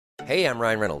Hey, I'm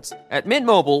Ryan Reynolds. At Mint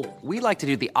Mobile, we like to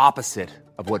do the opposite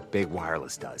of what Big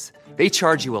Wireless does. They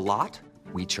charge you a lot,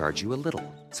 we charge you a little.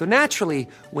 So naturally,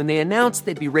 when they announced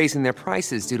they'd be raising their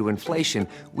prices due to inflation,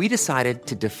 we decided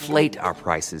to deflate our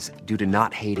prices due to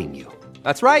not hating you.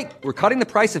 That's right. We're cutting the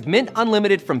price of Mint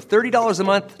Unlimited from $30 a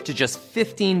month to just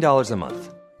 $15 a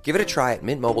month. Give it a try at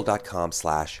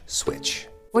mintmobile.com/switch.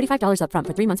 $45 up front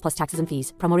for 3 months plus taxes and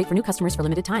fees. Promo rate for new customers for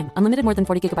limited time. Unlimited more than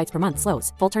 40 gigabytes per month.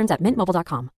 Slows full terms at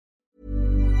mintmobile.com.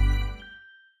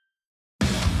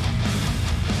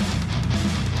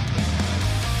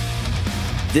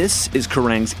 This is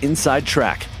Kerrang's Inside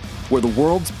Track, where the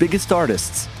world's biggest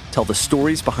artists tell the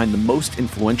stories behind the most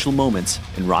influential moments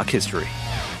in rock history.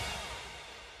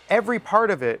 Every part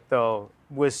of it, though,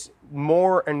 was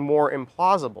more and more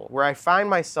implausible, where I find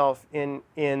myself in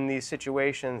these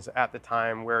situations at the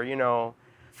time where,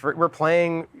 we're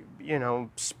playing,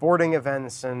 sporting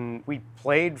events, and we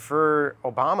played for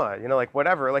Obama,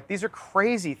 whatever. These are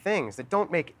crazy things that don't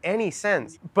make any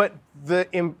sense. But the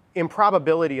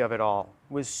improbability of it all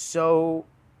was so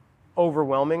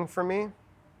overwhelming for me,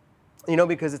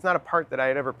 because it's not a part that I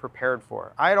had ever prepared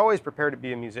for. I had always prepared to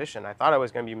be a musician. I thought I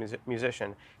was going to be a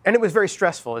musician. And it was very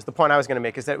stressful, is the point I was going to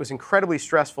make, is that it was incredibly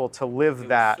stressful to live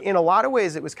that. In a lot of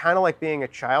ways, it was kind of like being a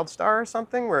child star or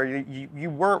something, where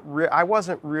I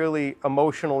wasn't really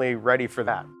emotionally ready for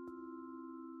that.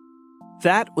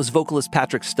 That was vocalist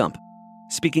Patrick Stump,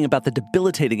 speaking about the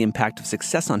debilitating impact of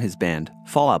success on his band,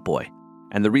 Fall Out Boy,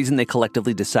 and the reason they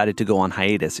collectively decided to go on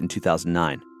hiatus in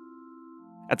 2009.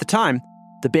 At the time,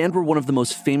 the band were one of the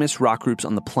most famous rock groups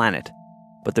on the planet,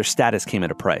 but their status came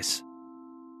at a price.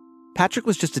 Patrick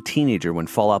was just a teenager when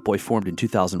Fall Out Boy formed in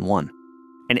 2001,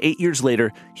 and 8 years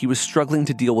later, he was struggling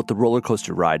to deal with the roller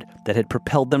coaster ride that had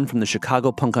propelled them from the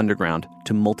Chicago punk underground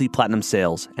to multi-platinum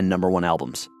sales and #1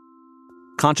 albums.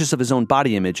 Conscious of his own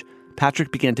body image,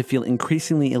 Patrick began to feel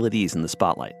increasingly ill at ease in the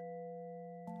spotlight.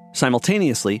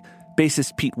 Simultaneously,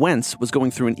 bassist Pete Wentz was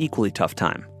going through an equally tough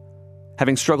time.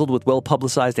 Having struggled with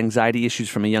well-publicized anxiety issues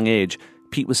from a young age,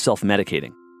 Pete was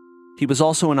self-medicating. He was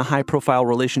also in a high-profile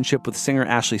relationship with singer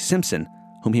Ashley Simpson,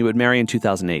 whom he would marry in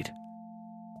 2008.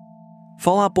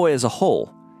 Fall Out Boy as a whole,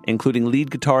 including lead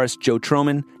guitarist Joe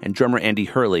Troman and drummer Andy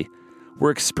Hurley, were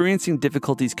experiencing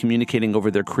difficulties communicating over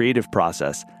their creative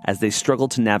process as they struggled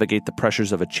to navigate the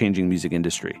pressures of a changing music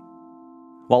industry.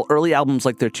 While early albums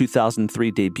like their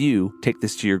 2003 debut, Take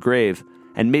This to Your Grave,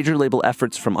 and major label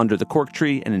efforts from Under the Cork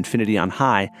Tree and Infinity on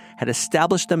High had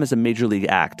established them as a major league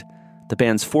act, the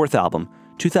band's fourth album,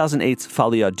 2008's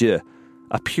Folie à Deux,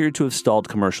 appeared to have stalled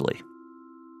commercially.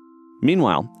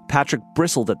 Meanwhile, Patrick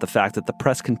bristled at the fact that the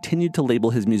press continued to label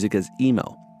his music as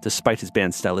emo, despite his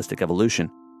band's stylistic evolution,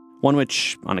 one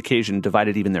which, on occasion,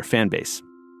 divided even their fan base.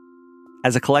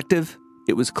 As a collective,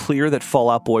 it was clear that Fall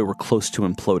Out Boy were close to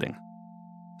imploding.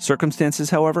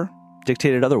 Circumstances, however,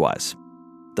 dictated otherwise.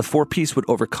 The four-piece would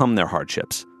overcome their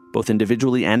hardships, both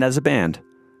individually and as a band,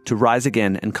 to rise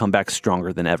again and come back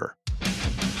stronger than ever.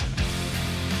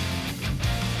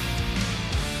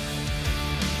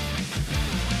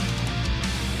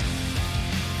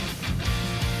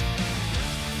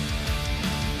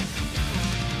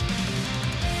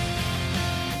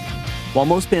 While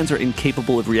most bands are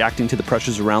incapable of reacting to the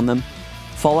pressures around them,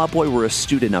 Fall Out Boy were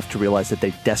astute enough to realize that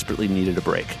they desperately needed a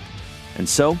break. And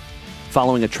so,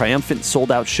 following a triumphant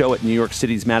sold-out show at New York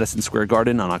City's Madison Square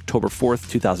Garden on October 4th,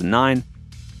 2009,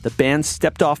 the band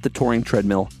stepped off the touring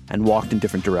treadmill and walked in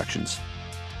different directions.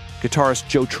 Guitarist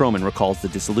Joe Troman recalls the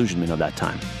disillusionment of that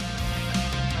time.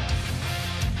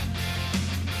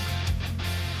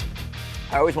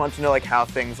 I always wanted to know how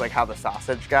things like how the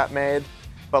sausage got made,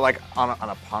 but on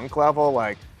a punk level,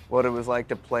 what it was like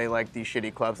to play these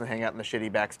shitty clubs and hang out in the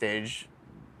shitty backstage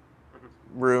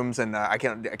rooms, and I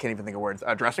can't even think of words.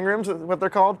 Dressing rooms is what they're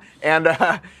called, and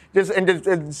just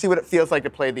see what it feels like to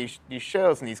play these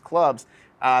shows and these clubs.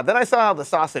 Then I saw how the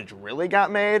sausage really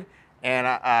got made, and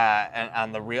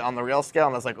on the real scale,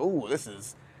 and I was like, ooh,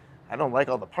 I don't like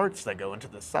all the parts that go into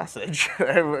this sausage.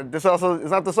 This also is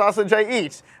not the sausage I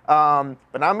eat,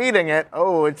 but I'm eating it.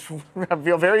 Oh, I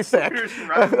feel very sick.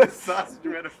 Sausage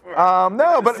metaphor.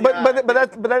 No, but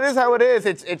that is how it is.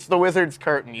 It's the wizard's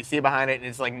curtain. You see behind it, and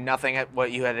it's nothing at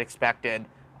what you had expected.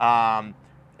 And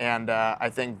I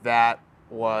think that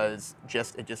was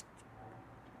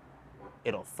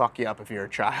it'll fuck you up if you're a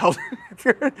child,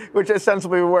 which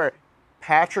ostensibly we were.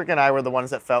 Patrick and I were the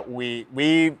ones that felt we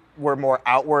were more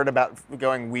outward about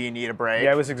going, we need a break.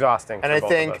 Yeah, it was exhausting. And I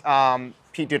think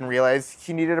Pete didn't realize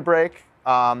he needed a break,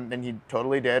 and he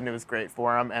totally did, and it was great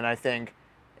for him. And I think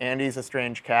Andy's a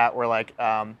strange cat where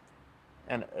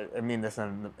and I mean this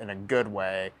in a good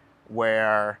way,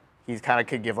 where he's kind of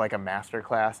could give like a master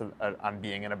class on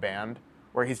being in a band,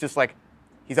 where he's just like,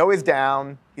 he's always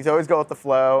down, he's always go with the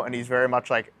flow, and he's very much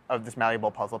like of this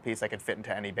malleable puzzle piece that could fit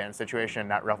into any band situation and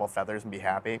not ruffle feathers and be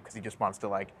happy, because he just wants to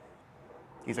like,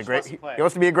 he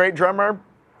wants to be a great drummer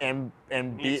and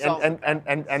be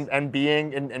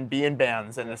in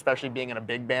bands, and especially being in a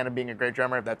big band and being a great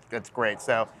drummer. That's great.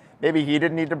 So maybe he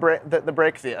didn't need to break the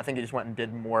break. I think he just went and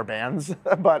did more bands.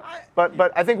 but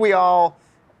I think we all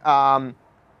we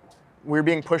were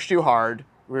being pushed too hard.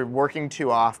 We were working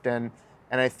too often,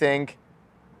 and I think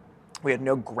we had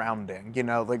no grounding. You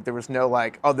know, like there was no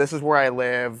like, oh, this is where I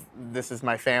live. This is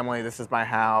my family. This is my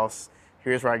house.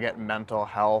 Here's where I get mental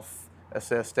health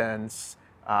assistance.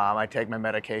 I take my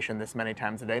medication this many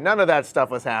times a day. None of that stuff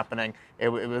was happening. It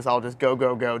was all just go,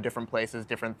 go, go, different places,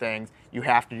 different things. You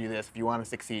have to do this. If you want to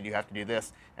succeed, you have to do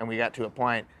this. And we got to a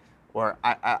point where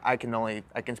I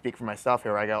can speak for myself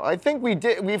here. Where I go, I think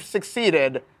we've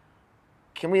succeeded.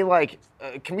 Can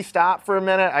we stop for a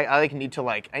minute? I need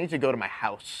to go to my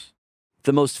house.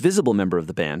 The most visible member of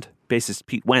the band, bassist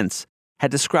Pete Wentz,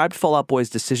 had described Fall Out Boy's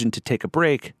decision to take a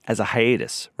break as a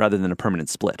hiatus rather than a permanent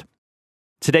split.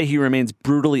 Today, he remains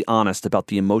brutally honest about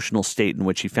the emotional state in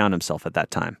which he found himself at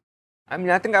that time. I mean,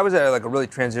 I think I was at like a really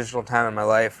transitional time in my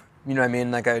life. You know what I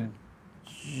mean? Like I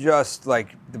just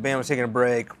like the band was taking a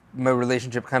break. My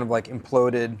relationship kind of like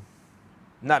imploded.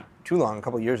 Not too long, a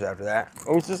couple of years after that.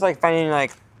 It was just like finding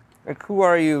like who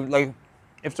are you? Like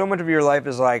if so much of your life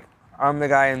is like, I'm the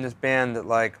guy in this band that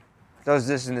like does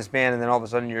this in this band, and then all of a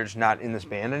sudden you're just not in this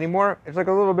band anymore. It's like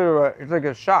a little bit of it's like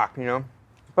a shock, you know?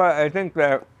 But I think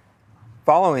that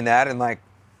following that in like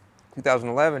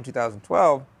 2011,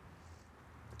 2012,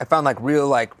 I found like real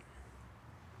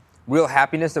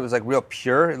happiness that was like real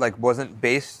pure. It like wasn't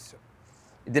based,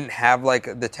 it didn't have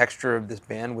like the texture of this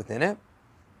band within it.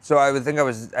 So I would think I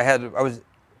was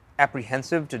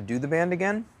apprehensive to do the band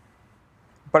again.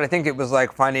 But I think it was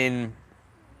like finding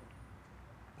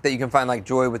that you can find like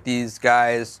joy with these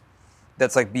guys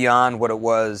that's like beyond what it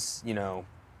was,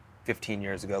 15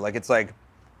 years ago. Like it's like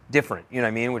different, you know what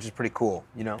I mean? Which is pretty cool,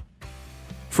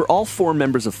 For all four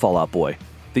members of Fall Out Boy,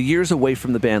 the years away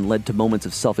from the band led to moments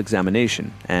of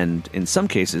self-examination and, in some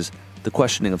cases, the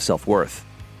questioning of self-worth.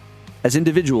 As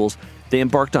individuals, they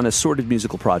embarked on assorted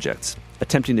musical projects,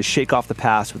 attempting to shake off the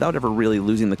past without ever really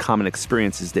losing the common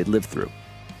experiences they'd lived through.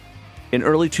 In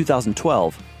early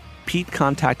 2012, Pete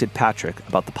contacted Patrick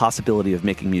about the possibility of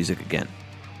making music again.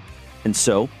 And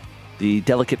so, the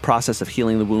delicate process of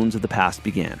healing the wounds of the past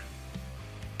began.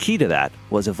 Key to that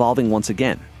was evolving once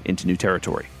again into new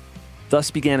territory. Thus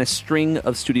began a string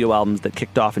of studio albums that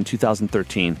kicked off in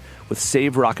 2013 with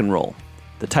Save Rock and Roll,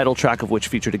 the title track of which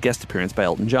featured a guest appearance by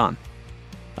Elton John.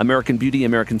 American Beauty,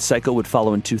 American Psycho would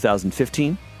follow in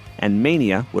 2015, and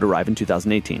Mania would arrive in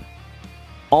 2018.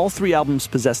 All three albums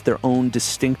possessed their own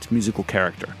distinct musical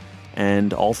character,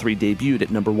 and all three debuted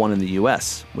at number 1 in the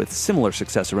US, with similar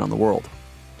success around the world.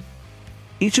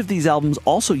 Each of these albums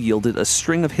also yielded a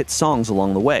string of hit songs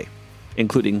along the way,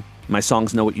 including My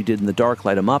Songs Know What You Did in the Dark,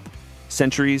 Light 'Em Up,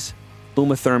 Centuries,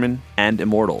 Uma Thurman, and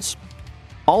Immortals,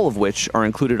 all of which are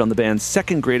included on the band's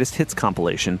second greatest hits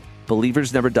compilation,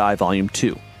 Believers Never Die Volume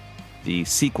 2, the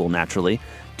sequel, naturally,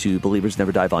 to Believers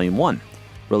Never Die Volume 1,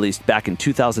 released back in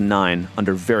 2009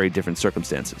 under very different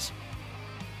circumstances.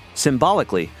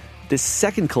 Symbolically, this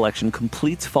second collection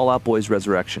completes Fall Out Boy's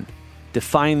resurrection,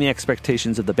 defying the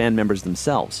expectations of the band members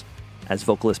themselves, as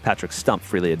vocalist Patrick Stump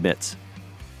freely admits.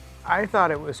 I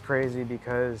thought it was crazy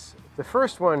because the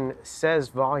first one says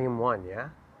Volume 1, yeah?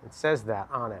 It says that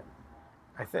on it,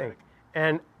 I think.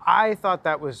 And I thought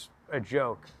that was a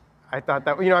joke. I thought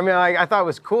that, I thought it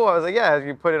was cool. I was like, yeah,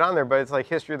 you put it on there, but it's like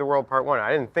History of the World Part 1.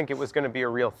 I didn't think it was going to be a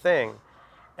real thing.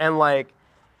 And like,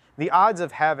 the odds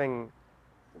of having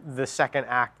the second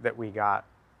act that we got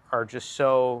are just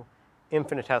so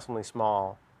infinitesimally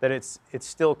small that it's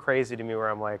still crazy to me, where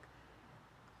I'm like,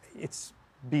 it's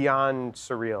beyond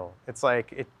surreal. It's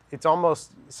like it's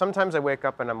almost, sometimes I wake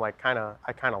up and I'm like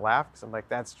I kind of laugh, because I'm like,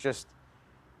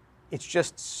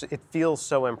 it feels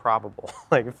so improbable.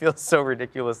 Like it feels so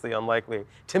ridiculously unlikely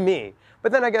to me.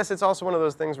 But then I guess it's also one of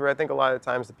those things where I think a lot of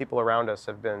times the people around us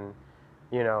have been,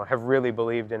 have really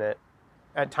believed in it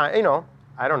at times.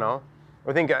 I don't know.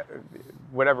 I think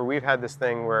whatever, we've had this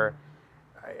thing where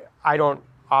I don't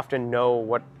often know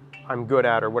what I'm good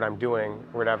at or what I'm doing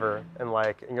or whatever, and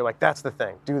you're like, that's the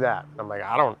thing, do that. And I'm like,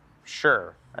 I'll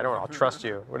trust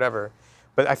you, whatever.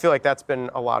 But I feel like that's been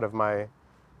a lot of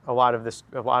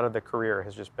the career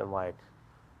has just been like,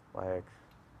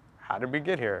 how did we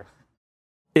get here?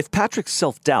 If Patrick's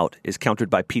self-doubt is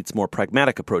countered by Pete's more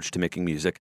pragmatic approach to making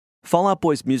music, Fall Out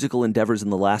Boy's musical endeavors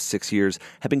in the last 6 years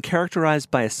have been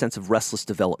characterized by a sense of restless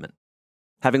development.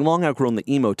 Having long outgrown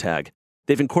the emo tag,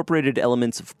 they've incorporated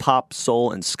elements of pop,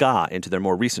 soul, and ska into their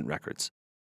more recent records.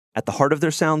 At the heart of their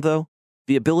sound, though,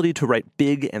 the ability to write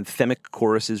big, anthemic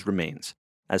choruses remains,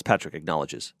 as Patrick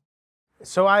acknowledges.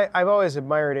 So I've always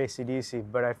admired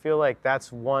AC/DC, but I feel like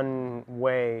that's one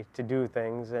way to do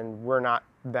things, and we're not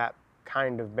that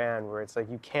kind of band where it's like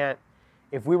you can't,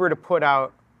 if we were to put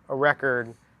out a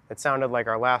record that sounded like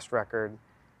our last record,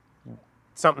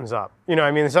 something's up. You know what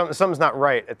I mean? Something's not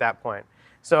right at that point.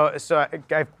 So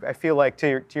I feel like,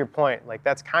 to your point, like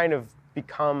that's kind of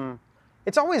become,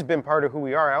 it's always been part of who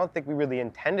we are. I don't think we really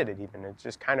intended it even. It's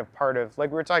just kind of part of, like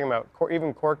we were talking about,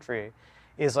 even Cork Tree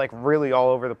is like really all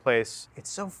over the place. It's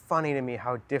so funny to me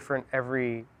how different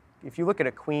if you look at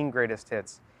a Queen Greatest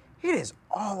Hits, it is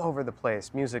all over the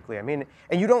place musically. I mean,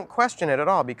 and you don't question it at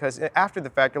all because after the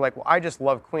fact, you're like, well, I just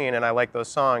love Queen and I like those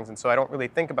songs, and so I don't really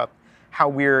think about how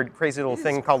weird Crazy Little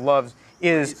Thing Called Love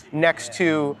is next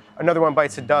to Another One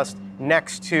Bites the Dust,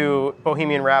 next to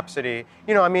Bohemian Rhapsody.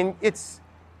 You know, I mean, it's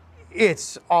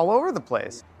all over the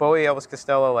place. Bowie, Elvis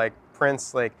Costello, like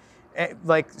Prince, like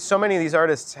so many of these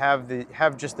artists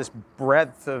have just this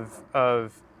breadth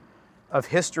of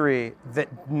history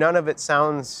that none of it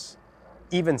sounds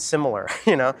even similar,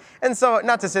 you know? And so,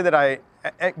 not to say that I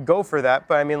go for that,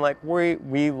 but I mean, like, we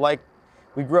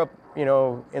grew up, you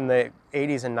know, in the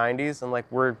 80s and 90s, and like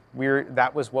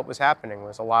that was what was happening,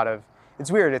 was a lot of,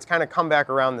 it's weird, it's kind of come back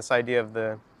around, this idea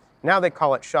of now they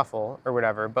call it shuffle or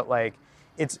whatever, but like,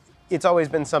 it's always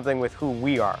been something with who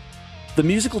we are. The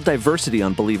musical diversity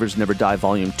on Believers Never Die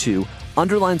Volume 2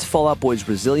 underlines Fall Out Boy's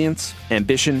resilience,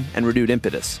 ambition, and renewed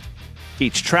impetus.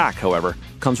 Each track, however,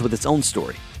 comes with its own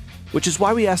story, which is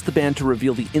why we asked the band to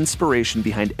reveal the inspiration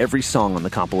behind every song on the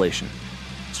compilation.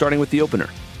 Starting with the opener,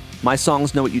 My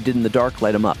Songs Know What You Did in the Dark,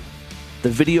 Light 'Em Up, the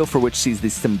video for which sees the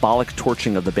symbolic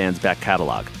torching of the band's back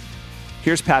catalog.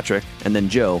 Here's Patrick and then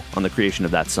Joe on the creation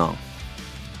of that song.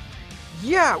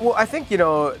 Yeah, well, I think, you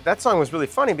know, that song was really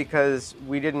funny because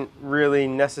we didn't really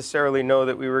necessarily know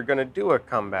that we were going to do a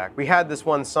comeback. We had this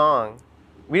one song.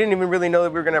 We didn't even really know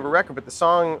that we were going to have a record, but the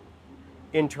song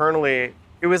internally,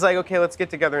 it was like, okay, let's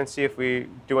get together and see if we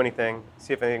do anything,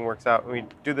 see if anything works out. And we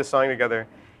do the song together,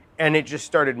 and it just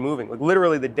started moving. Like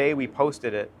literally the day we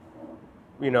posted it,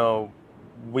 you know,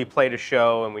 we played a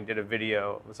show and we did a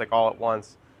video. It was like all at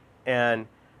once. And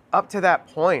up to that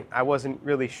point, I wasn't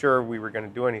really sure we were going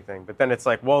to do anything. But then it's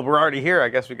like, well, we're already here. I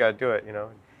guess we got to do it, you know.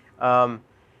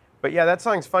 But yeah, that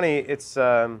song's funny. It's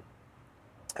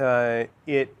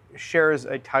it shares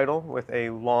a title with a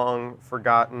long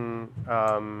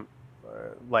forgotten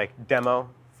like demo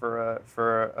for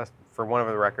one of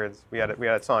the records. We had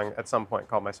a song at some point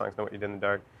called "My Songs Know What You Did in the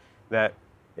Dark" that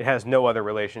it has no other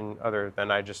relation other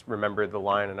than I just remembered the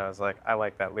line and I was like, I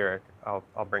like that lyric. I'll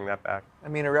bring that back. I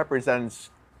mean, it represents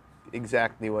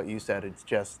exactly what you said. It's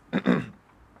just,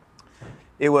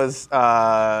 it was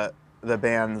the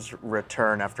band's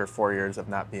return after 4 years of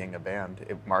not being a band.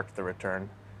 It marked the return.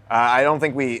 I don't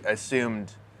think we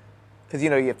assumed, because, you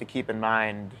know, you have to keep in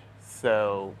mind,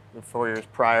 so the 4 years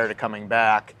prior to coming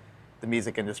back, the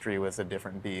music industry was a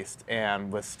different beast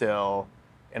and was still,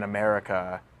 in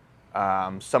America,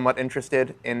 somewhat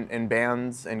interested in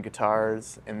bands and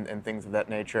guitars and things of that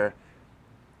nature.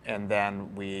 And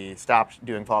then we stopped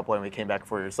doing Fall Out Boy and we came back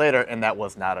 4 years later, and that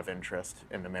was not of interest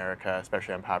in America,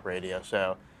 especially on pop radio.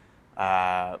 So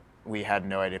we had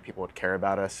no idea people would care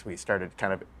about us. We started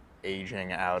kind of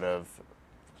aging out of,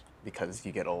 because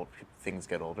you get old, things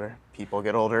get older, people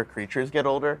get older, creatures get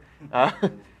older.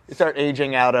 You start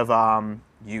aging out of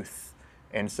youth.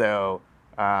 And so,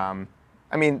 I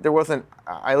mean, there wasn't,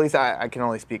 at least I can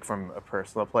only speak from a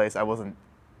personal place. I wasn't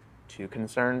too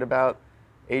concerned about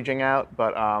aging out,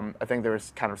 but I think there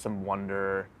was kind of some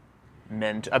wonderment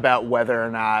about whether or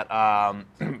not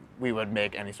we would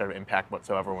make any sort of impact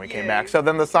whatsoever when we came back. So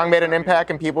then the song made an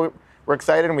impact and people were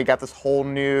excited, and we got this whole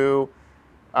new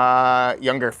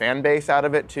younger fan base out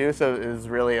of it too. So it was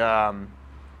really,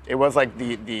 it was like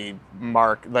the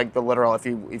mark, like the literal, if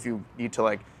you need to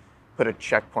like put a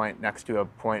checkpoint next to a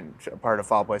part of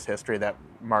Fall Out Boy's history that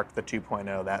marked the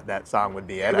 2.0, that song would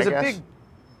be it. It was a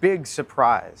big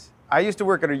surprise. I used to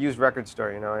work at a used record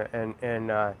store, you know,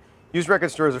 and used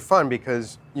record stores are fun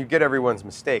because you get everyone's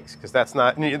mistakes, because those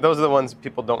are the ones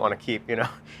people don't want to keep, you know.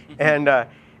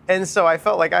 And so I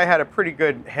felt like I had a pretty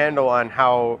good handle on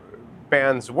how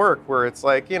bands work, where it's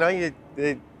like, you know,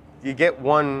 you get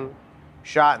one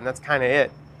shot and that's kind of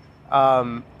it.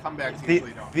 Comebacks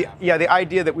usually don't happen. Yeah, the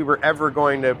idea that we were ever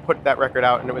going to put that record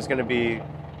out and it was going to be,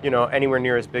 you know, anywhere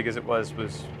near as big as it was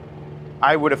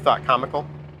I would have thought comical.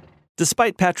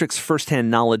 Despite Patrick's firsthand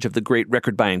knowledge of the great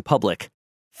record-buying public,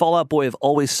 Fall Out Boy have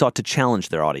always sought to challenge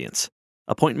their audience,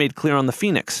 a point made clear on The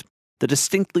Phoenix, the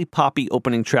distinctly poppy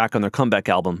opening track on their comeback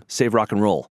album, Save Rock and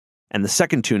Roll, and the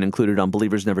second tune included on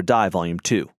Believers Never Die, Volume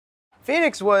 2.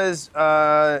 Phoenix was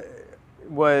my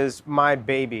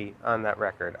baby on that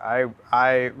record.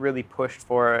 I really pushed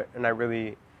for it, and I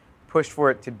really pushed for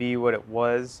it to be what it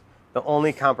was. The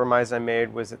only compromise I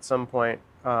made was at some point,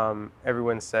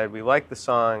 everyone said, we like the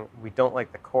song, we don't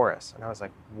like the chorus. And I was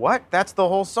like, what? That's the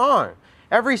whole song.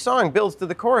 Every song builds to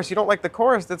the chorus. You don't like the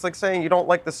chorus, that's like saying you don't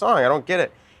like the song. I don't get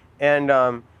it.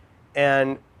 And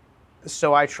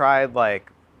so I tried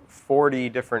like 40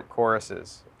 different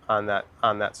choruses on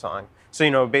that song.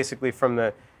 So, basically from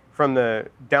the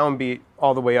downbeat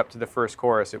all the way up to the first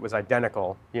chorus, it was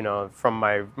identical, from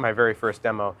my very first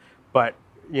demo. But,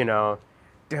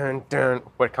 dun, dun,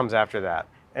 what comes after that?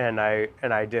 And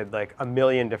I did like a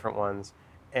million different ones.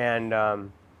 And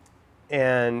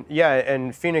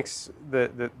Phoenix,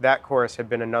 that chorus had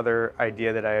been another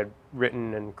idea that I had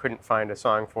written and couldn't find a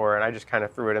song for, and I just kind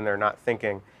of threw it in there not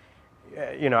thinking.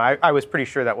 I was pretty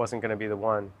sure that wasn't going to be the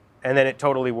one. And then it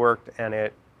totally worked, and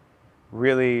it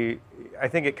really, I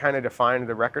think it kind of defined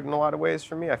the record in a lot of ways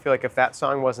for me. I feel like if that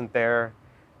song wasn't there,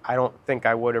 I don't think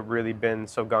I would have really been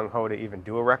so gung-ho to even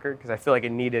do a record, because I feel like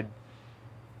it needed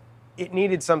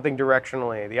something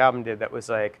directionally. The album did that was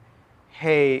like,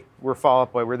 hey, we're Fall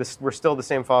Out Boy. We're still the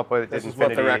same Fall Out Boy that This did is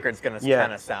Infinity. what the record's going to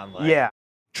kind of sound like. Yeah.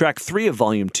 Track 3 of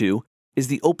Volume 2 is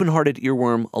the open-hearted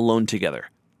earworm Alone Together,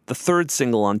 the third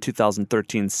single on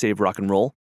 2013's Save Rock and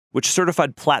Roll, which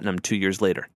certified platinum 2 years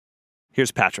later.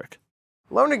 Here's Patrick.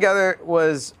 Alone Together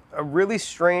was a really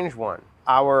strange one.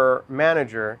 Our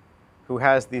manager, who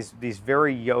has these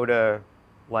very Yoda,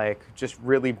 like just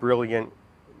really brilliant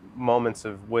moments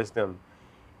of wisdom,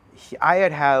 I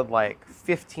had like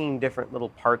 15 different little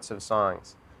parts of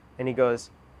songs. And he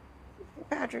goes,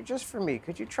 Patrick, just for me,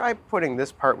 could you try putting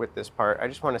this part with this part? I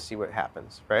just want to see what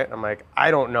happens, right? I'm like,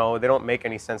 I don't know. They don't make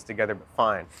any sense together, but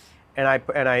fine. And I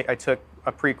took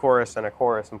a pre-chorus and a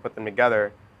chorus and put them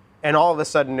together. And all of a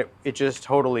sudden, it just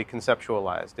totally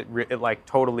conceptualized. It like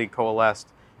totally coalesced.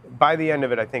 By the end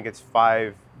of it, I think it's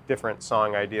 5 different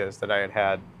song ideas that I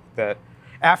had that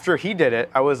after he did it,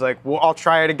 I was like, well, I'll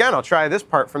try it again. I'll try this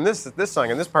part from this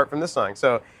song and this part from this song.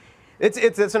 So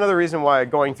it's another reason why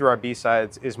going through our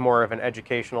B-sides is more of an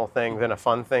educational thing than a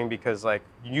fun thing, because like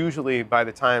usually by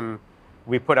the time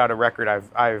we put out a record,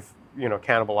 I've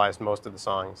cannibalized most of the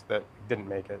songs that didn't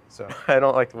make it. So I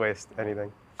don't like to waste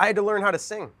anything. I had to learn how to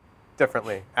sing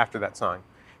differently after that song,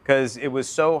 because it was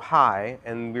so high,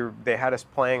 and they had us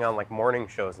playing on like morning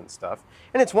shows and stuff.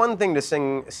 And it's one thing to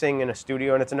sing in a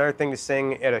studio, and it's another thing to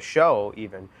sing at a show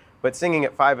even. But singing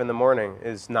at 5 a.m.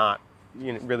 is not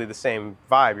really the same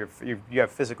vibe. You have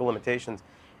physical limitations,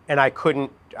 and I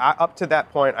couldn't. Up to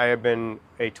that point, I had been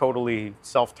a totally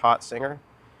self-taught singer,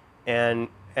 and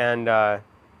I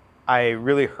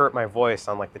really hurt my voice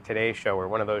on like the Today Show or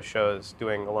one of those shows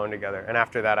doing Alone Together. And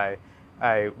after that, I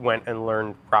went and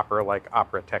learned proper like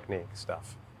opera technique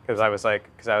stuff, because I was like,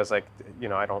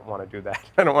 I don't want to do that.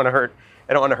 I don't want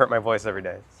to hurt my voice every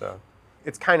day. So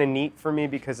it's kind of neat for me,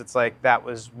 because it's like that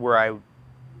was where I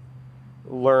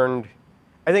learned.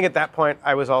 I think at that point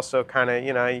I was also kind of,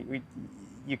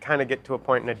 you kind of get to a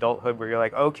point in adulthood where you're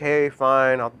like, okay,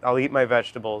 fine, I'll eat my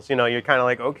vegetables. You're kind of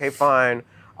like, okay, fine,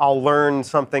 I'll learn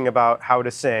something about how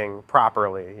to sing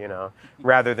properly,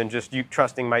 rather than just you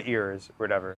trusting my ears or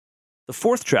whatever. The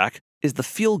fourth track is the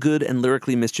feel-good and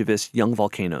lyrically mischievous Young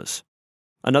Volcanoes.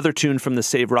 Another tune from the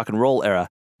Save Rock and Roll era,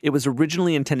 it was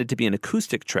originally intended to be an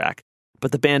acoustic track,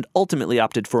 but the band ultimately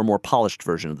opted for a more polished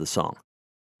version of the song.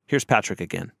 Here's Patrick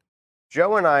again.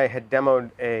 Joe and I had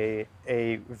demoed a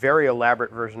very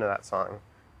elaborate version of that song,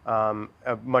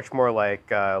 a much more like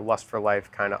Lust for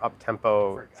Life kind of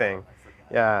up-tempo thing.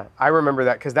 Yeah, I remember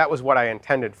that because that was what I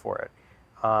intended for it.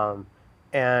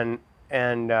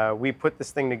 And we put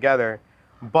this thing together,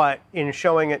 but in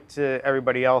showing it to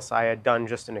everybody else, I had done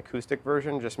just an acoustic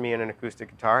version, just me and an acoustic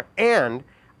guitar. And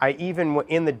I even,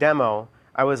 in the demo,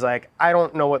 I was like, I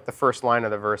don't know what the first line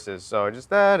of the verse is, so just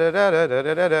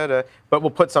da-da-da-da-da-da-da-da, but we'll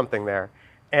put something there.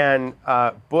 And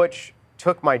Butch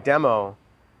took my demo,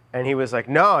 and he was like,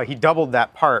 no, he doubled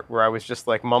that part where I was just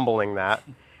like mumbling that.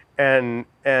 And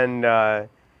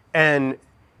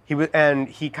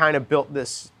he kind of built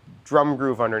this drum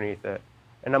groove underneath it.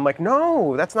 And I'm like,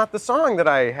 no, that's not the song that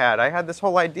I had. I had this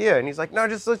whole idea. And he's like, no,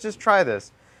 let's just try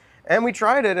this. And we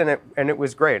tried it, and it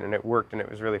was great, and it worked, and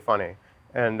it was really funny.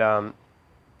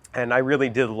 And I really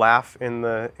did laugh in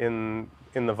the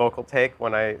vocal take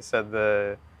when I said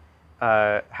the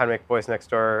How to Make Boys Next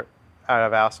Door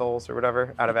of assholes or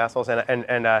whatever, out of assholes,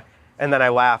 and then I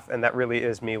laugh, and that really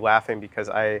is me laughing because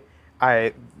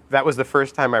that was the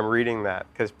first time I'm reading that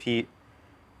because Pete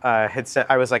had sent.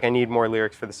 I was like, I need more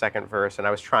lyrics for the second verse, and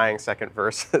I was trying second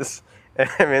verses, and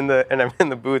I'm in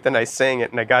the booth, and I sang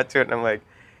it, and I got to it, and I'm like,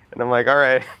 all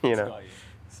right,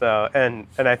 So and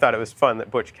I thought it was fun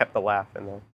that Butch kept the laugh in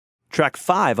there. Track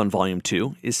 5 on Volume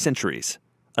 2 is Centuries,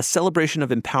 a celebration of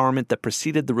empowerment that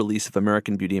preceded the release of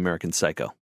American Beauty, American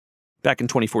Psycho. Back in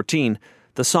 2014,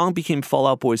 the song became Fall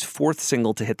Out Boy's 4th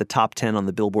single to hit the top 10 on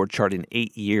the Billboard chart in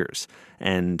 8 years,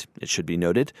 and, it should be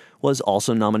noted, was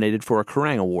also nominated for a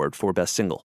Kerrang! Award for Best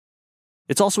Single.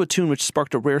 It's also a tune which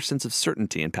sparked a rare sense of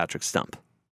certainty in Patrick Stump.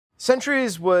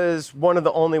 Centuries was one of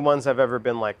the only ones I've ever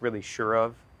been like really sure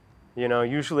of.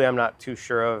 Usually I'm not too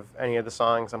sure of any of the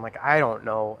songs. I'm like, I don't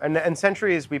know. And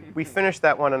Centuries, we finished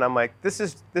that one, and I'm like, this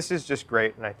is just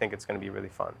great, and I think it's going to be really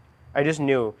fun. I just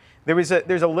knew there's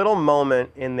a little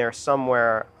moment in there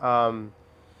somewhere.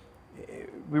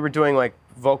 We were doing like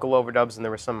vocal overdubs, and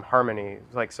there was some harmony,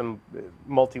 like some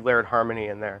multi-layered harmony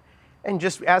in there. And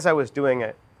just as I was doing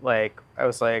it, like I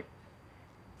was like,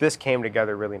 this came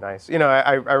together really nice.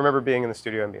 I remember being in the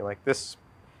studio and being like, this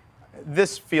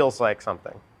feels like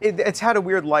something. It's had a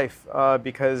weird life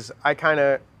because I kind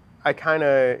of,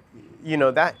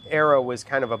 that era was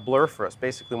kind of a blur for us.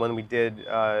 Basically, when we did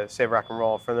Save Rock and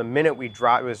Roll, from the minute we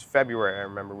dropped, it was February, I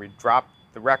remember, we dropped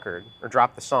the record, or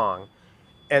dropped the song,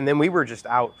 and then we were just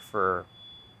out for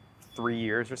 3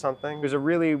 years or something. There's a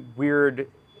really weird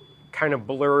kind of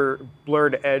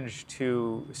blurred edge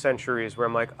to Centuries where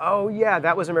I'm like, oh yeah,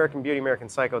 that was American Beauty, American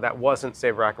Psycho, that wasn't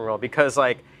Save Rock and Roll, because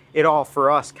like it all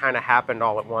for us kind of happened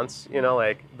all at once,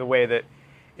 like the way that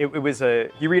it was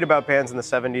you read about bands in the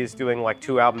 70s doing like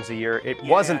 2 albums a year. It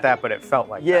wasn't that, but it felt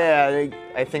like that. Yeah,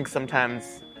 I think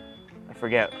sometimes I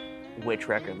forget which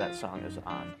record that song is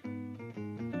on.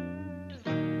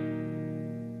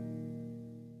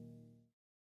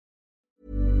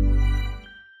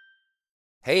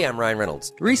 Hey, I'm Ryan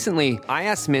Reynolds. Recently, I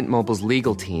asked Mint Mobile's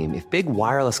legal team if big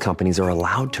wireless companies are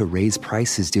allowed to raise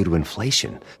prices due to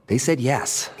inflation. They said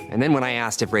yes. And then when I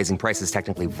asked if raising prices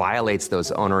technically violates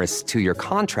those onerous 2-year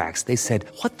contracts, they said,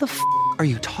 what the f*** are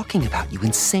you talking about, you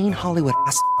insane Hollywood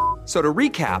ass f- So to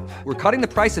recap, we're cutting the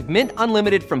price of Mint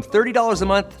Unlimited from $30 a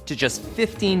month to just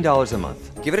 $15 a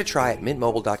month. Give it a try at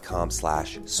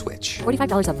mintmobile.com/switch.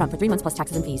 $45 up front for 3 months plus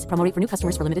taxes and fees. Promo rate for new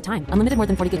customers for limited time. Unlimited more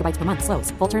than 40 gigabytes per month. Slows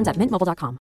full terms at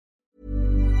mintmobile.com.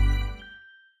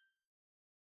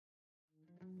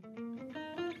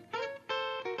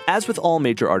 As with all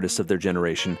major artists of their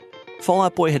generation, Fall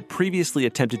Out Boy had previously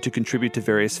attempted to contribute to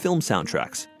various film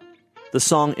soundtracks. The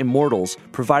song Immortals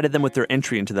provided them with their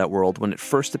entry into that world when it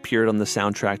first appeared on the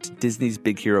soundtrack to Disney's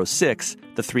Big Hero 6,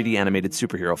 the 3D animated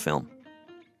superhero film.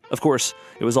 Of course,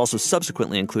 it was also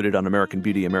subsequently included on American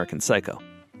Beauty, American Psycho.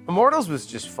 Immortals was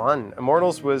just fun.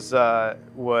 Immortals was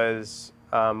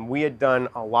we had done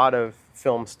a lot of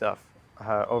film stuff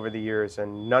over the years,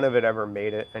 and none of it ever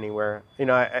made it anywhere.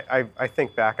 I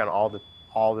think back on all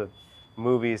the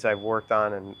movies I've worked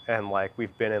on, and like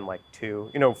we've been in like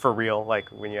 2, for real, like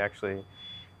when you actually,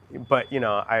 but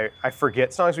I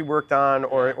forget songs we worked on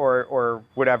or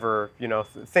whatever,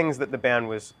 things that the band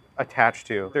was attached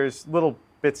to. There's little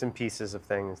bits and pieces of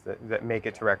things that make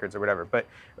it to records or whatever. But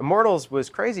Immortals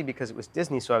was crazy because it was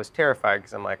Disney, so I was terrified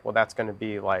because I'm like, well, that's going to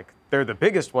be like, they're the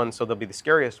biggest one, so they'll be the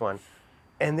scariest one.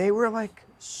 And they were like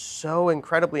so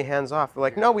incredibly hands-off. They're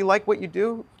like, no, we like what you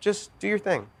do, just do your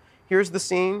thing. Here's the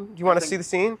scene. Do you want to see the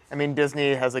scene? I mean,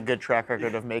 Disney has a good track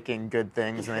record of making good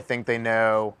things, and I think they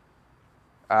know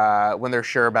when they're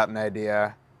sure about an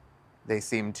idea, they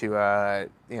seem to,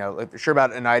 if they're sure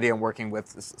about an idea and working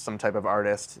with some type of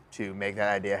artist to make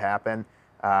that idea happen.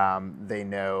 They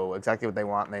know exactly what they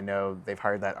want, and they know they've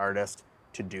hired that artist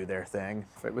to do their thing.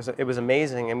 It was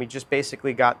amazing, and we just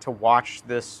basically got to watch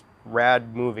this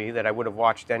rad movie that I would have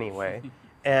watched anyway,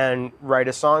 and write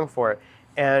a song for it,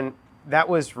 and that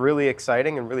was really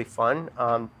exciting and really fun.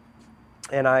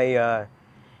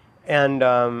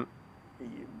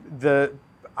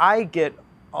 I get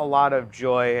a lot of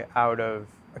joy out of,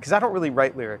 because I don't really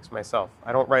write lyrics myself.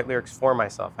 I don't write lyrics for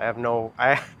myself. I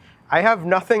have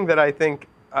nothing that I think,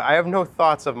 I have no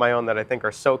thoughts of my own that I think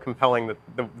are so compelling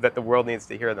that the world needs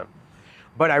to hear them.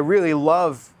 But I really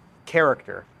love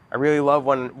character. I really love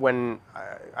when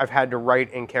I've had to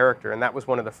write in character, and that was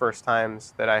one of the first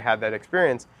times that I had that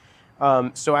experience.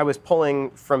 So I was pulling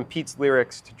from Pete's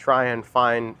lyrics to try and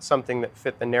find something that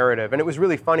fit the narrative. And it was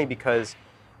really funny because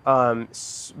I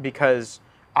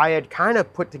had kind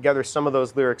of put together some of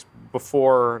those lyrics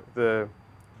before the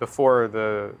before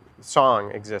the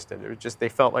song existed. It was just, they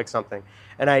felt like something.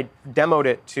 And I demoed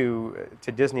it to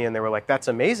Disney, and they were like, "That's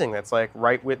amazing. That's like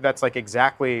that's like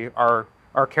exactly our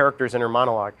character's inner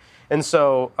monologue." And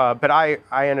so, but I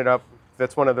ended up.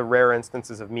 That's one of the rare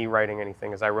instances of me writing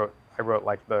anything. Is I wrote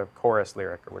like the chorus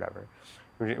lyric or whatever,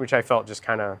 which I felt just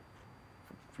kind of,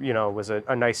 was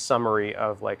a nice summary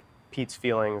of like Pete's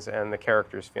feelings and the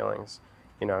character's feelings.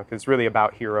 Because it's really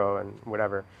about Hero and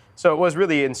whatever. So it was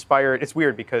really inspired. It's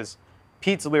weird because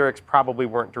Pete's lyrics probably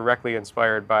weren't directly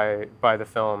inspired by the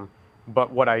film, but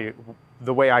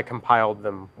the way I compiled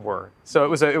them were. So it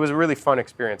was a really fun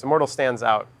experience. Immortal stands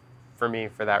out for me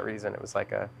for that reason. It was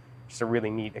like just a really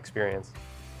neat experience.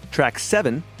 Track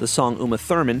 7, the song Uma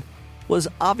Thurman, was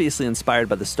obviously inspired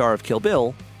by the star of Kill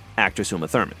Bill, actress Uma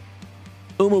Thurman.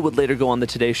 Uma would later go on the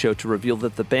Today Show to reveal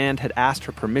that the band had asked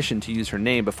her permission to use her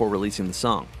name before releasing the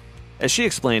song. As she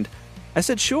explained, "I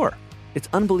said sure. It's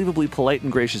unbelievably polite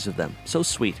and gracious of them. So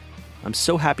sweet. I'm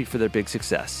so happy for their big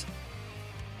success."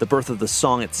 The birth of the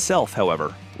song itself,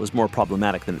 however, was more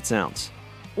problematic than it sounds.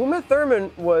 Uma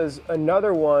Thurman was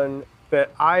another one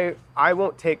that I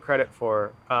won't take credit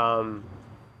for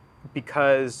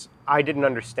because I didn't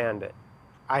understand it.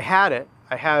 I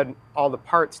had all the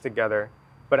parts together,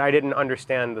 but I didn't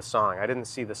understand the song. I didn't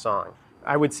see the song.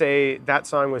 I would say that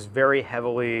song was very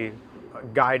heavily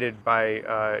guided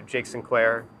by Jake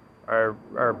Sinclair,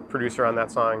 our producer on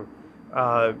that song,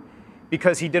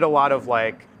 because he did a lot of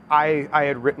like, I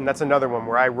had written, that's another one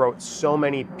where I wrote so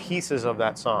many pieces of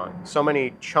that song, so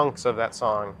many chunks of that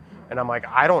song, and I'm like,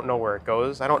 I don't know where it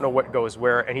goes. I don't know what goes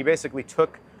where. And he basically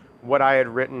took what I had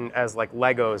written as like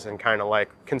Legos and kind of like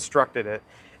constructed it.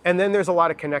 And then there's a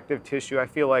lot of connective tissue. I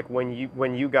feel like when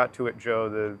you got to it,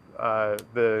 Joe,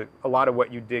 a lot of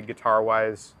what you did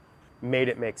guitar-wise made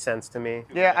it make sense to me.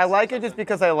 Yeah, I like it just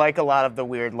because I like a lot of the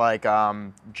weird, like,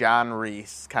 John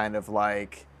Reese kind of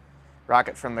like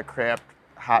Rocket from the Crypt,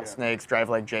 Hot Snakes, Drive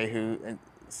Like Jehu and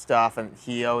stuff, and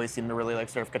he always seemed to really like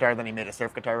surf guitar. Then he made a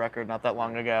surf guitar record not that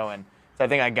long ago, and so I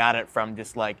think I got it from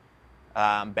just like in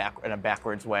a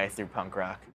backwards way through punk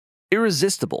rock.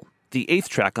 Irresistible, the 8th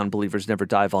track on Believers Never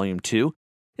Die Volume 2,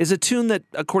 is a tune that,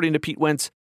 according to Pete Wentz,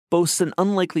 boasts an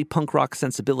unlikely punk rock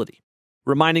sensibility,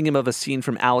 reminding him of a scene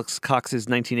from Alex Cox's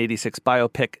 1986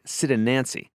 biopic Sid and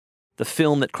Nancy, the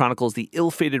film that chronicles the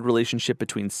ill-fated relationship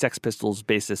between Sex Pistols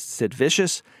bassist Sid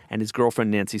Vicious and his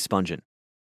girlfriend Nancy Spungen.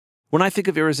 "When I think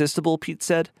of Irresistible," Pete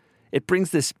said, "it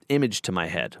brings this image to my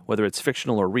head, whether it's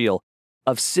fictional or real,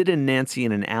 of Sid and Nancy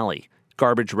in an alley,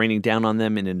 garbage raining down on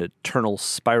them in an eternal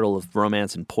spiral of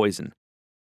romance and poison.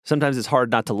 Sometimes it's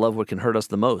hard not to love what can hurt us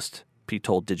the most," Pete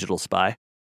told Digital Spy.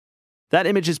 That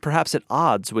image is perhaps at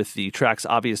odds with the track's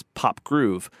obvious pop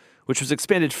groove, which was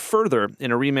expanded further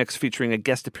in a remix featuring a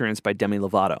guest appearance by Demi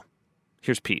Lovato.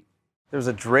 Here's Pete. There was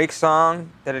a Drake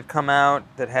song that had come out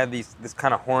that had this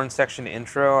kind of horn section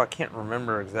intro. I can't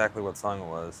remember exactly what song it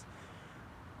was.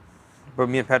 But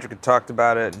me and Patrick had talked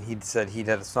about it, and he'd said he'd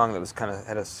had a song that was kind of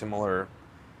had a similar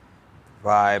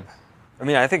vibe. I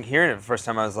mean, I think hearing it the first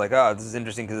time, I was like, oh, this is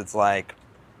interesting because it's like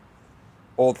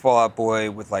old Fall Out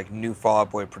Boy with like new Fall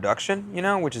Out Boy production,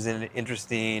 which is an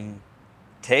interesting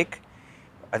take.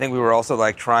 I think we were also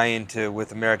like trying to,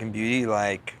 with American Beauty,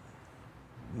 like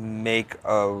make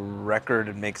a record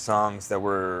and make songs that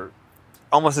were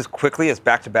almost as quickly as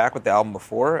back-to-back with the album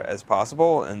before as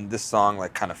possible, and this song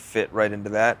like kind of fit right into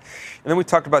that. And then we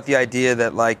talked about the idea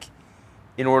that like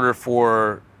in order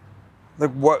for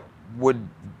like what would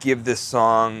give this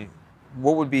song,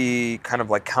 what would be kind of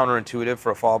like counterintuitive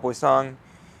for a Fall Out Boy song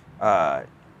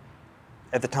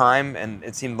at the time, and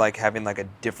it seemed like having like a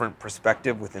different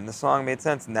perspective within the song made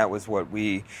sense, and that was what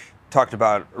we talked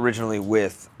about originally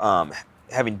with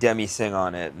having Demi sing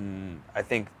on it. And I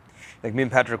think like me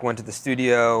and Patrick went to the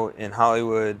studio in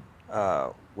Hollywood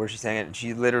where she sang it, and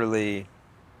she literally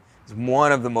is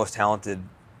one of the most talented,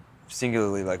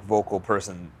 singularly like vocal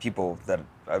people that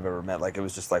I've ever met. Like it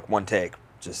was just like one take,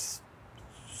 just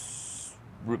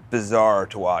bizarre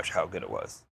to watch how good it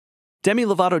was. Demi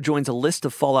Lovato joins a list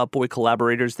of Fall Out Boy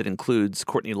collaborators that includes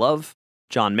Courtney Love,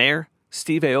 John Mayer,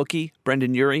 Steve Aoki,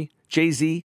 Brendan Urie,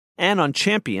 Jay-Z, and on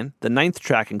Champion, the 9th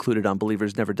track included on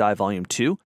Believers Never Die Volume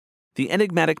 2, the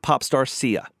enigmatic pop star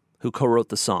Sia, who co-wrote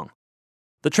the song.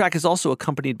 The track is also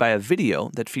accompanied by a video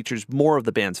that features more of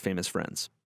the band's famous friends.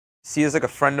 Sia's like a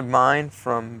friend of mine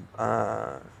from,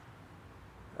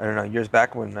 years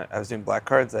back when I was doing Black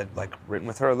Cards. I'd like written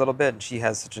with her a little bit, and she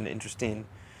has such an interesting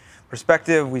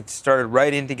perspective. We started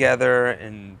writing together,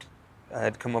 and I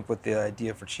had come up with the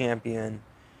idea for Champion,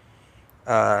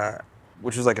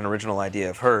 which was like an original idea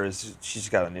of hers. She's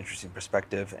got an interesting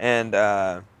perspective. And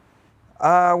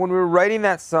When we were writing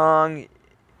that song,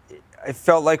 I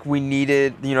felt like we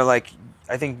needed,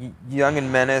 I think Young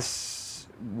and Menace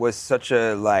was such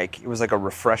a, it was like a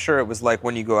refresher. It was like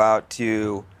when you go out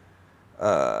to,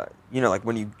 like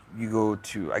when you go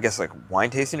to, I guess, like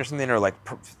wine tasting or something, or like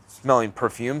smelling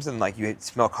perfumes and like you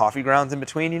smell coffee grounds in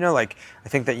between, I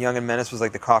think that Young and Menace was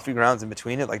like the coffee grounds in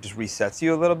between. It like just resets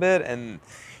you a little bit. And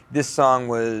this song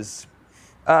was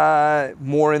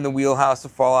more in the wheelhouse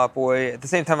of Fall Out Boy. At the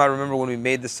same time, I remember when we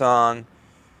made the song,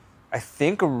 I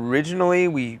think originally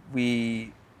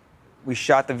we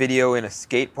shot the video in a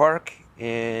skate park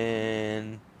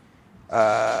in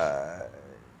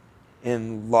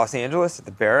Los Angeles at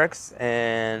the Barracks,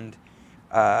 and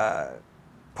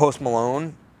Post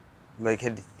Malone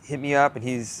had hit me up, and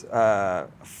he's a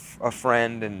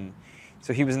friend, and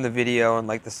so he was in the video and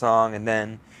liked the song. And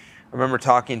then I remember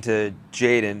talking to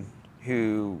Jaden,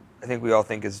 who I think we all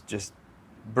think is just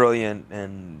brilliant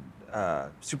and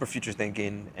super future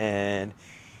thinking, and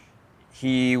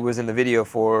he was in the video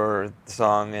for the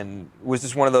song, and it was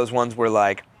just one of those ones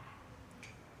where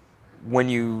when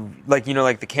you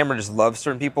the camera just loves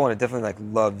certain people, and it definitely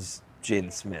loves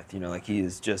Jaden Smith. He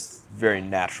is just very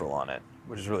natural on it,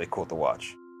 which is really cool to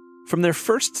watch. From their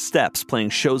first steps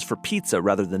playing shows for pizza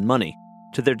rather than money,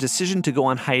 to their decision to go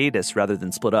on hiatus rather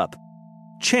than split up,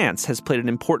 chance has played an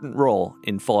important role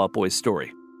in Fall Out Boy's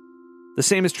story. The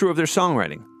same is true of their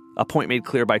songwriting, a point made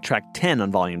clear by track 10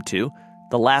 on Volume 2,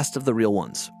 The Last of the Real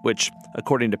Ones, which,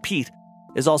 according to Pete,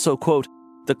 is also, quote,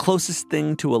 the closest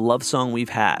thing to a love song we've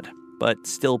had, but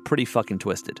still pretty fucking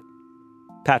twisted.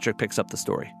 Patrick picks up the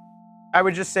story. I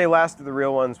would just say Last of the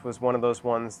Real Ones was one of those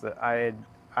ones that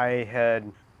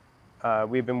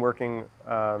we've been working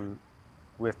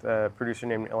with a producer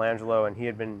named Ilangelo, and he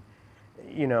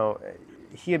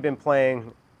had been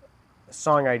playing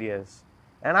song ideas.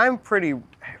 And I'm pretty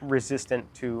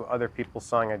resistant to other people's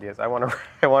song ideas. I want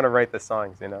to write the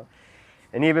songs, And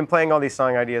he had been playing all these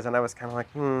song ideas, and I was kind of like,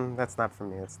 that's not for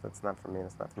me. That's not for me.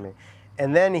 That's not for me.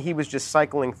 And then he was just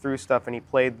cycling through stuff, and he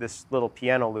played this little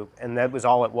piano loop, and that was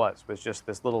all it was just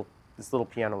this little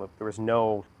piano loop. There was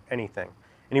no anything.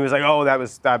 And he was like,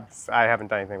 I haven't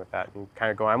done anything with that. And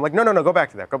kind of go, I'm like, no, go back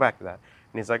to that. And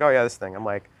he's like, oh yeah, this thing. It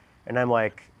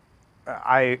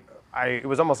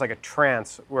was almost like a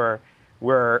trance where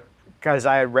because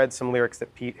I had read some lyrics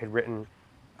that Pete had written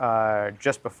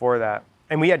just before that,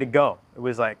 and we had to go. It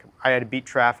was like I had to beat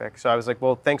traffic, so I was like,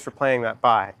 well, thanks for playing that,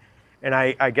 bye. And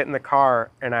I get in the car,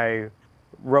 and I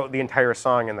wrote the entire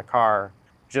song in the car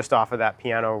just off of that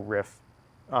piano riff.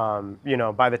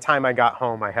 By the time I got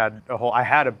home, I had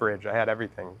a bridge, I had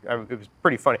everything. It was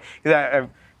pretty funny, because I'm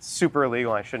super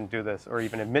illegal, I shouldn't do this, or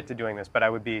even admit to doing this, but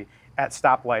I would be at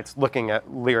stoplights looking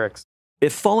at lyrics.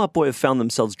 If Fall Out Boy have found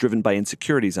themselves driven by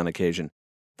insecurities on occasion,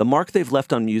 the mark they've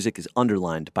left on music is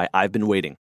underlined by I've Been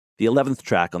Waiting, the 11th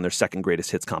track on their second greatest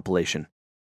hits compilation.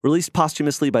 Released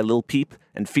posthumously by Lil Peep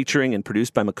and featuring and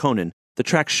produced by McConan, the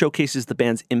track showcases the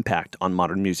band's impact on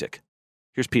modern music.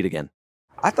 Here's Pete again.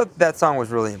 I thought that song was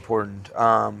really important.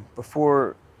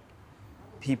 Before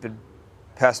Peep had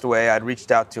passed away, I'd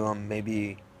reached out to him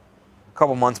maybe a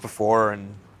couple months before,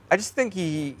 and I just think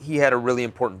he had a really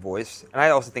important voice, and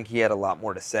I also think he had a lot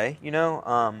more to say,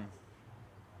 McConan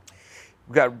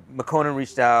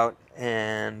reached out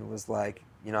and was like,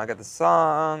 I got the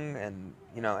song, and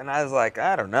I was like,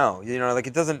 I don't know,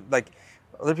 it doesn't,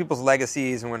 other people's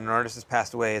legacies, and when an artist has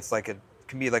passed away, it's it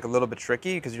can be a little bit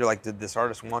tricky, because you're like, did this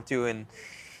artist want to? And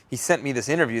he sent me this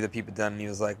interview that people had done, and he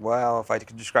was like, well, if I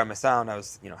could describe my sound, I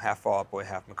was, half Fall Out Boy,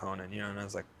 half McConan, and I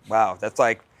was like, wow, that's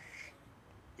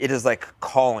it is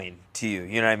calling to you,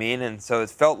 you know what I mean? And so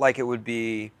it felt like it would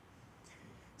be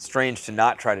strange to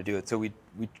not try to do it. So we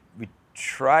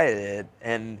tried it,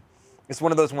 and it's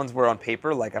one of those ones where on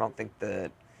paper, I don't think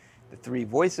that the three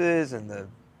voices and the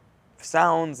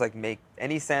sounds make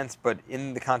any sense, but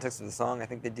in the context of the song, I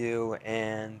think they do.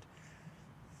 And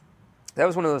that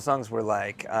was one of those songs where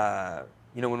when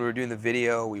we were doing the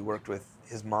video, we worked with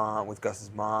his mom, with Gus's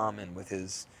mom, and with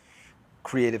his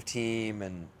creative team,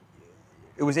 and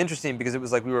it was interesting because it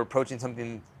was we were approaching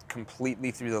something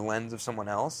completely through the lens of someone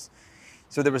else.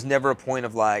 So there was never a point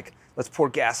of let's pour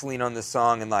gasoline on this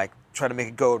song and try to make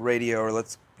it go at radio, or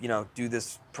let's, do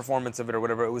this performance of it or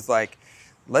whatever. It was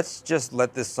let's just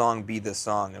let this song be this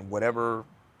song, and whatever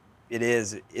it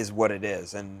is what it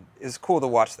is. And it's cool to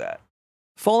watch that.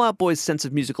 Fall Out Boy's sense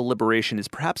of musical liberation is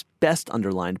perhaps best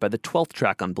underlined by the 12th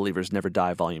track on Believers Never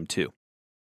Die Volume 2.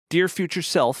 Dear Future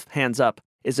Self, Hands Up,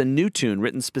 is a new tune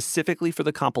written specifically for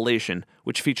the compilation,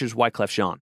 which features Wyclef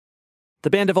Jean. The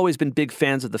band have always been big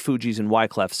fans of the Fugees and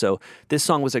Wyclef, so this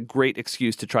song was a great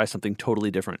excuse to try something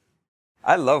totally different.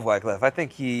 I love Wyclef. I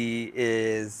think he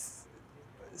is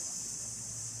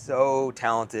so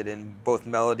talented in both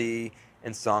melody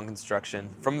and song construction.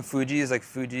 From the Fugees, like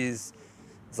Fugees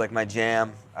is like my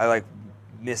jam. I like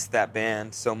miss that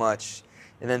band so much.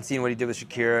 And then seeing what he did with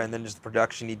Shakira, and then just the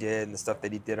production he did and the stuff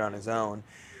that he did on his own.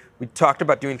 We've talked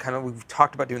about doing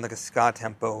like a ska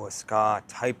tempo, a ska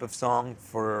type of song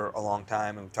for a long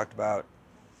time, and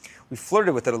we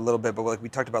flirted with it a little bit, but like we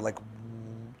talked about like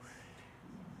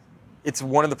it's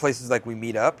one of the places like we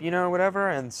meet up, whatever.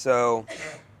 And so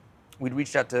we'd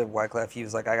reached out to Wyclef. He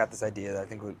was like, I got this idea that I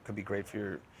think could be great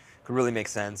could really make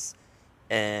sense.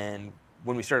 And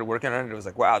when we started working on it, it was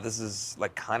like, wow, this is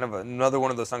like kind of another one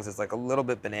of those songs that's like a little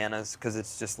bit bananas, because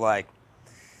it's just like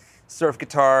surf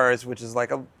guitars, which is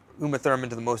like a Uma Thurman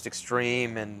to the most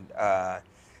extreme, and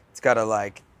it's got a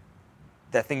like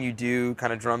that thing you do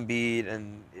kind of drum beat,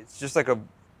 and it's just like a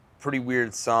pretty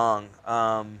weird song.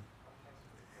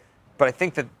 But I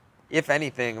think that if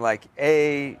anything, like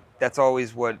that's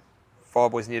always what Fall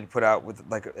Out Boys needed to put out with,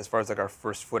 like, as far as like our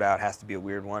first foot out has to be a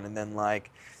weird one, and then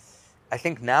like I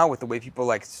think now with the way people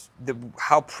like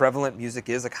how prevalent music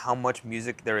is, like how much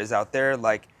music there is out there,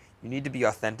 like you need to be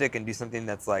authentic and do something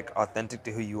that's like authentic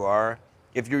to who you are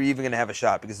if you're even going to have a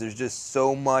shot, because there's just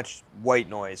so much white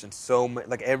noise and so much,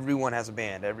 like everyone has a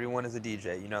band, everyone is a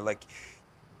DJ, like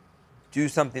do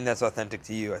something that's authentic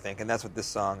to you, I think. And that's what this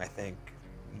song, I think,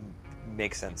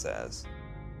 makes sense as.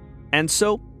 And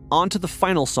so, on to the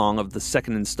final song of the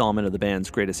second installment of the band's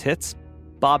greatest hits,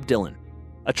 Bob Dylan,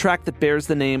 a track that bears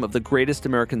the name of the greatest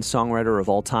American songwriter of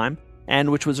all time, and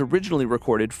which was originally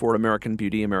recorded for American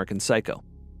Beauty, American Psycho.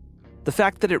 The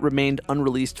fact that it remained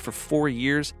unreleased for 4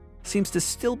 years seems to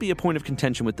still be a point of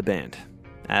contention with the band,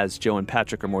 as Joe and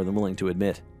Patrick are more than willing to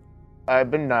admit.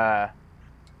 I've been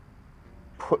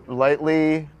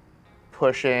lightly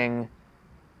pushing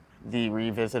the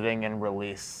revisiting and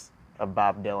release of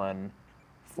Bob Dylan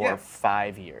for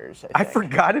 5 years. I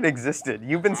forgot it existed.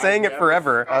 You've been saying it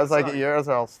forever. I was like, you guys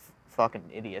are all fucking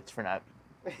idiots for not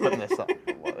putting this song.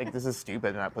 Like, this is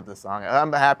stupid to not put this song.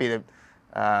 I'm happy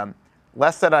to.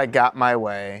 Less that I got my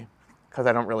way, because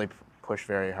I don't really push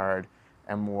very hard,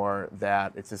 and more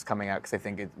that it's just coming out because I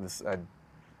think it was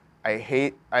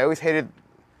I always hated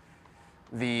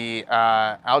the,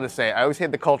 I'll just say, I always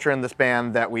hated the culture in this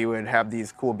band that we would have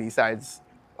these cool B-sides,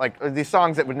 like these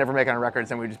songs that would never make it on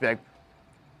records, and we'd just be like,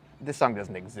 this song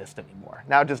doesn't exist anymore.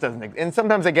 Now it just doesn't exist. And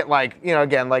sometimes they get like,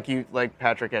 again, like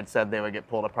Patrick had said, they would get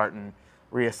pulled apart and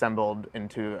reassembled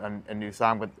into a new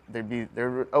song, but there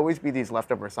would always be these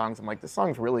leftover songs. I'm like, this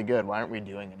song's really good. Why aren't we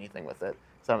doing anything with it?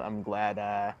 So I'm glad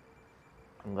I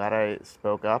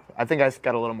spoke up. I think I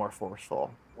got a little more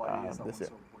forceful. Why is that one so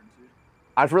important to you?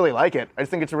 I really like it. I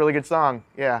just think it's a really good song.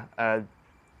 Yeah.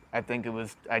 I think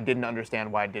I didn't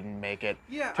understand why I didn't make it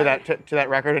to that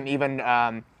record. And even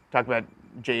talk about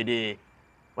JD,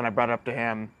 when I brought it up to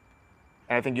him,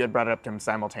 and I think you had brought it up to him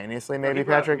simultaneously, maybe,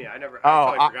 Patrick?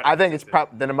 I think it's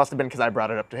then it must have been because I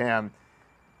brought it up to him.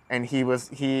 And he was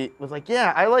like,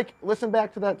 yeah, I listen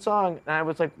back to that song. And I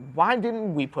was like, why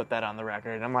didn't we put that on the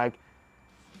record? And I'm like,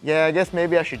 yeah, I guess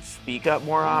maybe I should speak up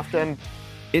more often.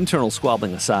 Internal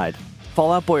squabbling aside,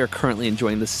 Fall Out Boy are currently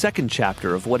enjoying the second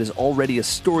chapter of what is already a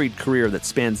storied career that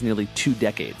spans nearly 2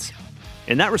 decades.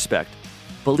 In that respect,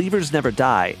 Believers Never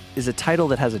Die is a title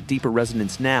that has a deeper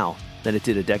resonance now than it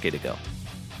did a decade ago.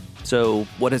 So,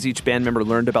 what has each band member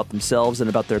learned about themselves and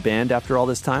about their band after all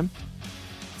this time?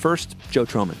 First, Joe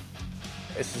Troman.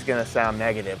 This is going to sound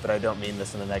negative, but I don't mean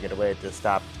this in a negative way, to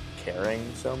stop caring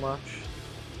so much.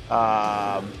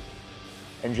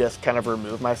 And just kind of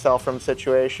remove myself from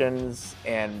situations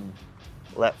and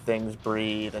let things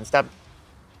breathe and stop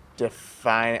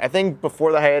defining. I think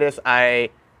before the hiatus, I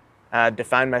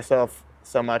defined myself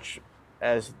so much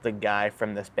as the guy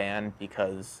from this band,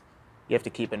 because you have to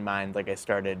keep in mind, like, I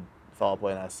started Fall Out Boy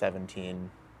when I was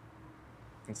 17,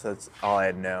 and so that's all I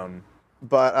had known.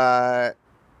 But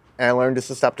and I learned just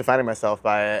to stop defining myself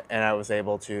by it, and I was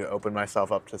able to open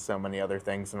myself up to so many other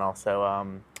things, and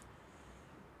also,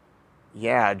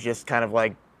 just kind of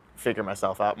like figure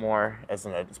myself out more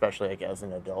especially like as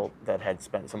an adult that had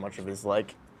spent so much of his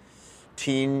like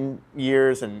teen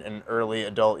years and early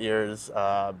adult years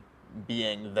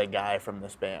being the guy from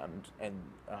this band, and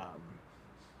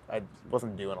I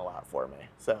wasn't doing a lot for me.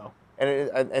 So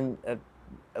and it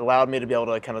allowed me to be able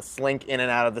to kind of slink in and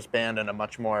out of this band in a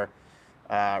much more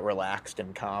relaxed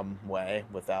and calm way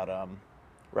without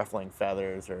ruffling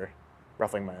feathers or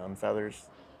ruffling my own feathers.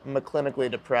 I'm a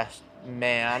clinically depressed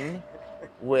man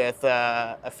with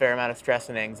a fair amount of stress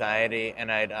and anxiety,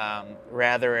 and I'd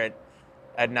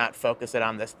not focus it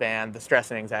on this band. The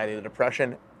stress and anxiety, the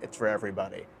depression, it's for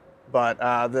everybody. But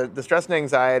the stress and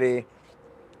anxiety,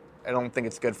 I don't think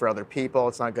it's good for other people.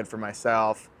 It's not good for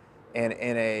myself. And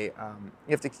you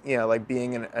have to, like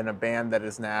being in a band that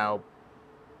is now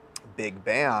a big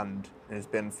band and has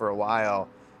been for a while,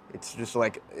 it's just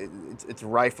like, it's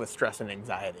rife with stress and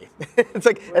anxiety. It's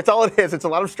like, that's all it is. It's a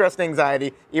lot of stress and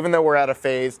anxiety, even though we're at a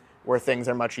phase where things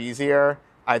are much easier,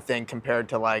 I think, compared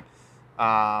to like,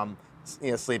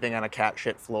 sleeping on a cat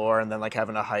shit floor and then like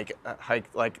having a hike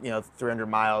like 300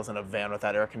 miles in a van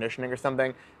without air conditioning or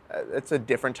something. It's a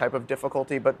different type of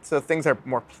difficulty, but so things are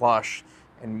more plush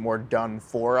and more done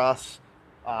for us.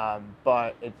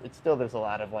 But it's still, there's a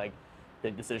lot of like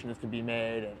big decisions to be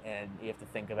made, and you have to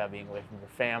think about being away from your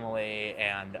family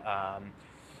and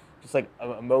just like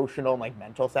emotional and like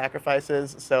mental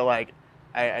sacrifices. So like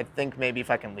I think maybe if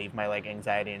I can leave my like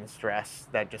anxiety and stress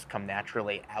that just come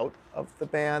naturally out of the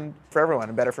band for everyone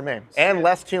and better for me. And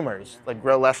less tumors, like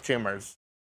grow less tumors.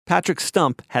 Patrick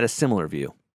Stump had a similar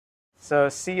view. So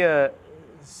Sia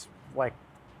like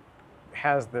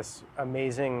has this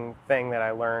amazing thing that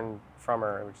I learned from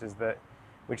her,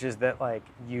 which is that like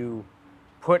you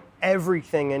put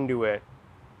everything into it,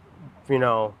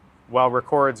 while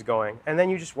record's going, and then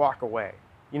you just walk away.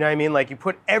 You know what I mean? Like you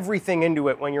put everything into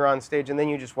it when you're on stage and then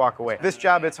you just walk away. This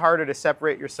job, it's harder to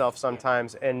separate yourself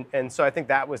sometimes. And so I think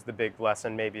that was the big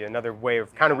lesson, maybe another way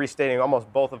of kind of restating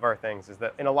almost both of our things, is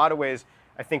that in a lot of ways,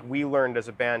 I think we learned as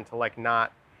a band to like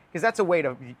not, because that's a way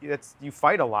to, you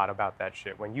fight a lot about that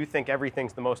shit when you think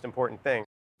everything's the most important thing.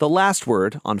 The last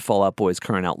word on Fall Out Boy's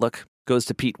current outlook goes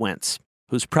to Pete Wentz,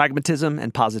 whose pragmatism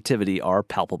and positivity are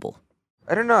palpable.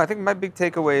 I don't know. I think my big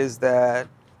takeaway is that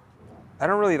I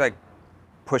don't really like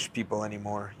push people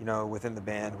anymore, within the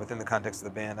band, within the context of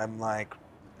the band. I'm like,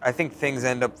 I think things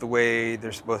end up the way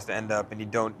they're supposed to end up, and you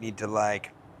don't need to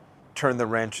like turn the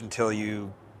wrench until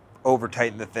you over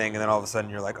tighten the thing, and then all of a sudden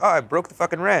you're like, oh, I broke the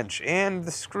fucking wrench and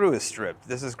the screw is stripped.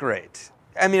 This is great.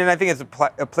 I mean, and I think it's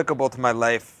applicable to my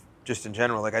life just in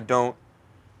general. Like I think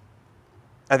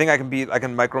I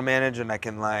can micromanage and I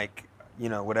can like,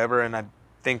 whatever. And I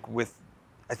think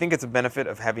it's a benefit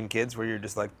of having kids where you're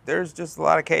just like, there's just a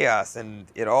lot of chaos and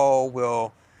it all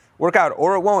will work out,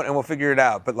 or it won't, and we'll figure it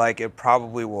out. But like, it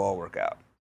probably will all work out.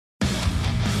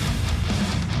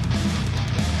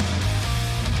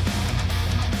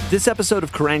 This episode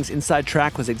of Kerrang's Inside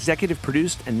Track was executive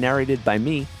produced and narrated by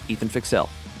me, Ethan Fixell.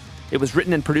 It was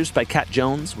written and produced by Kat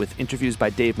Jones, with interviews by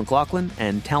Dave McLaughlin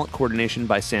and talent coordination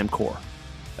by Sam Core.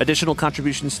 Additional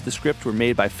contributions to the script were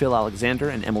made by Phil Alexander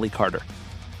and Emily Carter.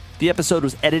 The episode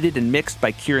was edited and mixed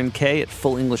by Kieran Kay at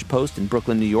Full English Post in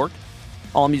Brooklyn, New York.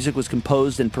 All music was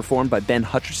composed and performed by Ben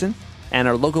Hutcherson, and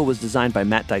our logo was designed by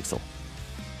Matt Dykesel.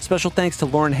 Special thanks to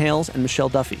Lauren Hales and Michelle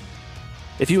Duffy.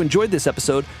 If you enjoyed this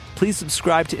episode, please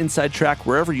subscribe to Inside Track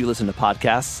wherever you listen to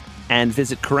podcasts, and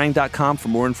visit Kerrang.com for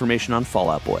more information on Fall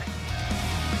Out Boy.